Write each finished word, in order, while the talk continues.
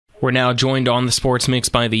We're now joined on the Sports Mix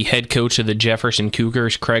by the head coach of the Jefferson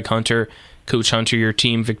Cougars, Craig Hunter. Coach Hunter, your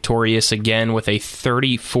team victorious again with a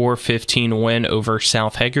 34-15 win over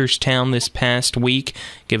South Hagerstown this past week.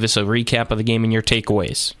 Give us a recap of the game and your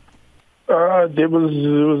takeaways. It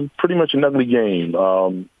was pretty much an ugly game.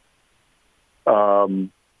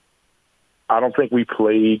 I don't think we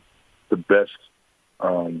played the best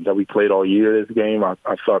that we played all year this game. I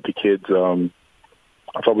thought the kids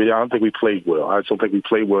I don't think we played well. I just don't think we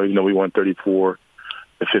played well. You know, we won 34-15.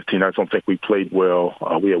 I just don't think we played well.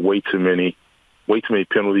 We had way too many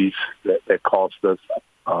penalties that cost us.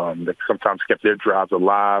 That sometimes kept their drives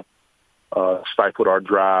alive, stifled our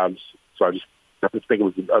drives. So I just think it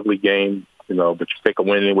was an ugly game. You know, but you take a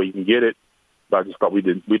win any way you can get it. But I just thought we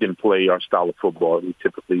didn't play our style of football that we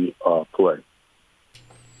typically play.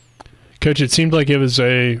 Coach, it seemed like it was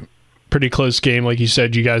a pretty close game. Like you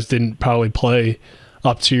said, you guys didn't probably play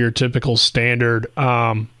up to your typical standard.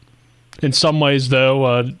 In some ways,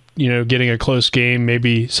 though, getting a close game,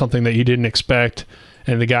 maybe something that you didn't expect,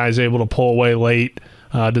 and the guys able to pull away late.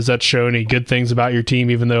 Does that show any good things about your team,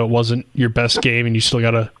 even though it wasn't your best game and you still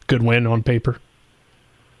got a good win on paper?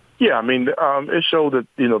 Yeah, I mean, it showed that,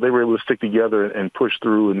 they were able to stick together and push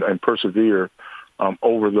through and persevere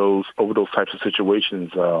over those types of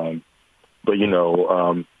situations. But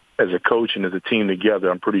as a coach and as a team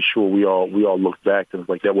together, I'm pretty sure we all looked back and was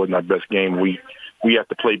like, that wasn't our best game. We have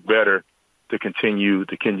to play better to continue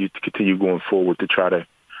going forward to try to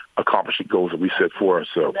accomplish the goals that we set for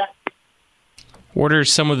ourselves. What are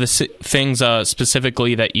some of the things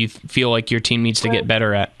specifically that you feel like your team needs to get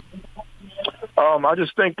better at? I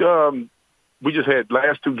just think we just had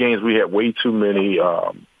last two games. We had way too many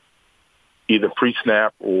either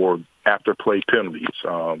pre-snap or after play penalties.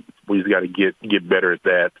 We just got to get better at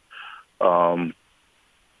that. I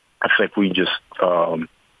think we just kind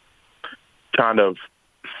of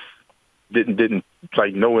didn't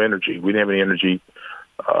like no energy. We didn't have any energy.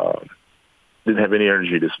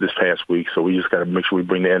 This past week. So we just got to make sure we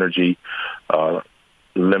bring the energy,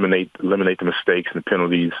 eliminate the mistakes and the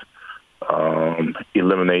penalties,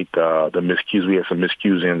 eliminate the miscues. We had some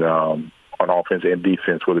miscues on offense and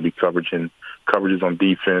defense, whether it be coverages on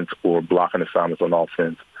defense or blocking assignments on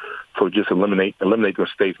offense. So just eliminate the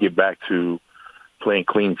mistakes, get back to playing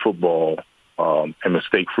clean football and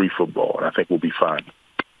mistake-free football, and I think we'll be fine.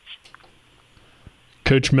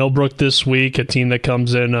 Coach Millbrook this week, a team that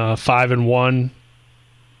comes in 5-1,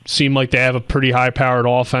 seem like they have a pretty high-powered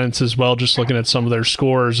offense as well. Just looking at some of their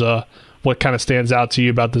scores, what kind of stands out to you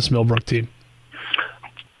about this Millbrook team?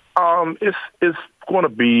 It's going to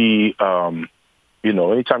be,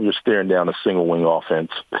 anytime you're staring down a single wing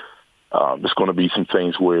offense, there's going to be some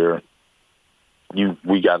things where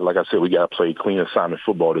we got to play clean assignment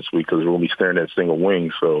football this week because we're going to be staring at single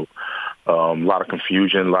wing. So a lot of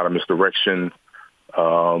confusion, a lot of misdirection.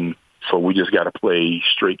 So we just got to play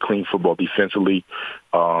straight, clean football defensively.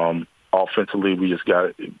 Offensively, we just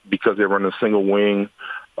got, because they're running a single wing,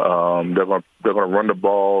 they're going to run the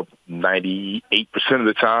ball 98% of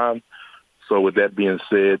the time. So with that being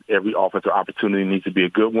said, every offensive opportunity needs to be a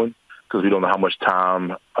good one because we don't know how much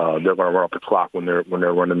time they're going to run off the clock when they're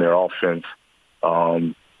running their offense.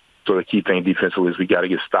 So the key thing defensively is we got to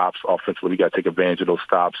get stops. Offensively, we got to take advantage of those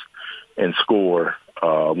stops and score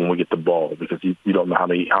when we get the ball because you don't know how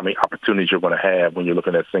many opportunities you're going to have when you're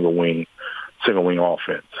looking at single wing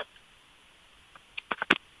offense.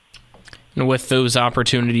 And with those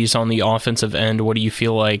opportunities on the offensive end, what do you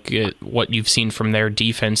feel like what you've seen from their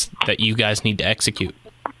defense that you guys need to execute?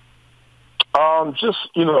 Just,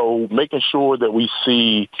 making sure that we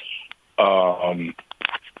see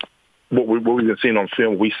what we've been seeing on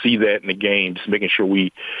film. We see that in the game, just making sure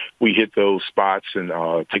we hit those spots and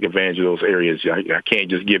take advantage of those areas. I can't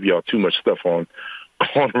just give y'all too much stuff on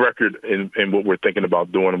record and what we're thinking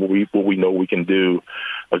about doing and what we know we can do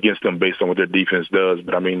against them based on what their defense does.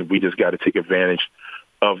 But, I mean, we just got to take advantage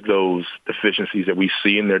of those deficiencies that we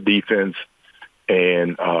see in their defense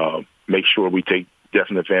and make sure we take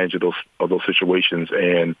definite advantage of those situations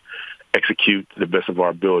and execute to the best of our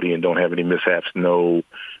ability and don't have any mishaps, no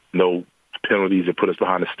penalties that put us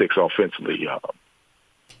behind the sticks offensively.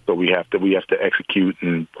 So we have to execute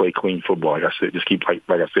and play clean football. Like I said,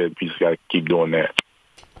 we just got to keep doing that.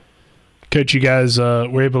 Coach, you guys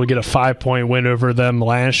were able to get a 5-point win over them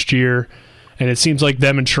last year, and it seems like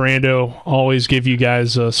them and Tarando always give you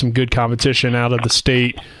guys some good competition out of the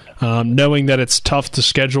state. Knowing that it's tough to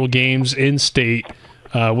schedule games in state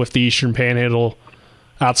with the Eastern Panhandle,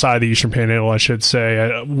 outside the Eastern Panhandle, I should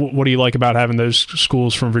say. What do you like about having those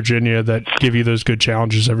schools from Virginia that give you those good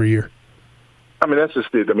challenges every year? I mean, that's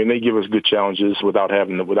just it. I mean, they give us good challenges without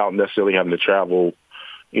necessarily having to travel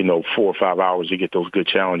 4 or 5 hours to get those good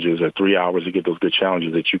challenges, or 3 hours to get those good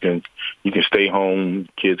challenges that you can stay home,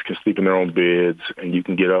 kids can sleep in their own beds, and you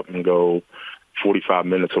can get up and go 45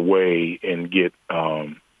 minutes away and get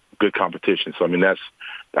good competition. So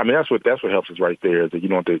that's what helps us right there, is that you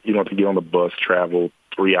don't have to get on the bus, travel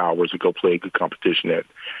 3 hours to go play a good competition that,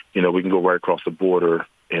 we can go right across the border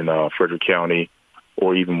in Frederick County,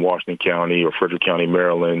 or even Washington County or Frederick County,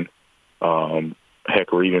 Maryland.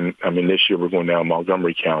 Heck, or even, this year we're going down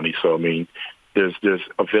Montgomery County. So, there's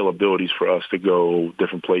availabilities for us to go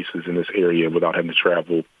different places in this area without having to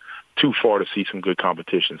travel too far to see some good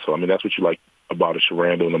competition. So, that's what you like about a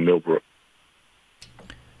Sharando and a Millbrook.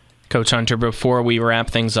 Coach Hunter, before we wrap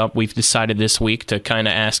things up, we've decided this week to kind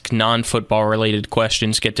of ask non-football related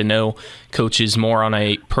questions, get to know coaches more on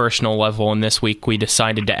a personal level, and this week we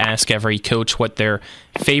decided to ask every coach what their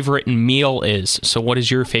favorite meal is. So what is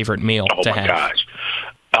your favorite meal to have?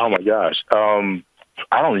 Oh my gosh.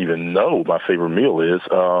 I don't even know what my favorite meal is.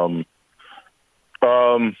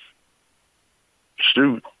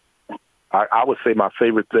 Shoot. I would say my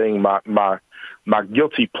favorite thing, my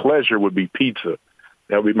guilty pleasure would be pizza.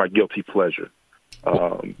 That would be my guilty pleasure.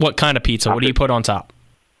 What kind of pizza? What do you put on top?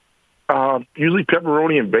 Usually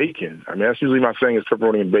pepperoni and bacon. That's usually my thing, is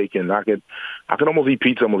pepperoni and bacon. I could almost eat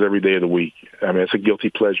pizza almost every day of the week. It's a guilty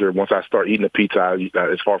pleasure. Once I start eating a pizza,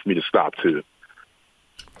 it's hard for me to stop too.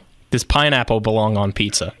 Does pineapple belong on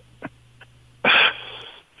pizza?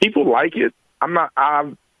 People like it. I'm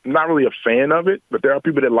not really a fan of it, but there are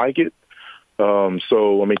people that like it. To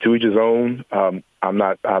each his own. I'd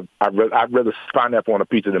rather pineapple on a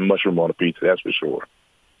pizza than mushroom on a pizza. That's for sure.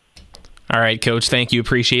 All right, Coach. Thank you.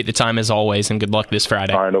 Appreciate the time as always, and good luck this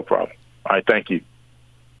Friday. All right, no problem. All right, thank you.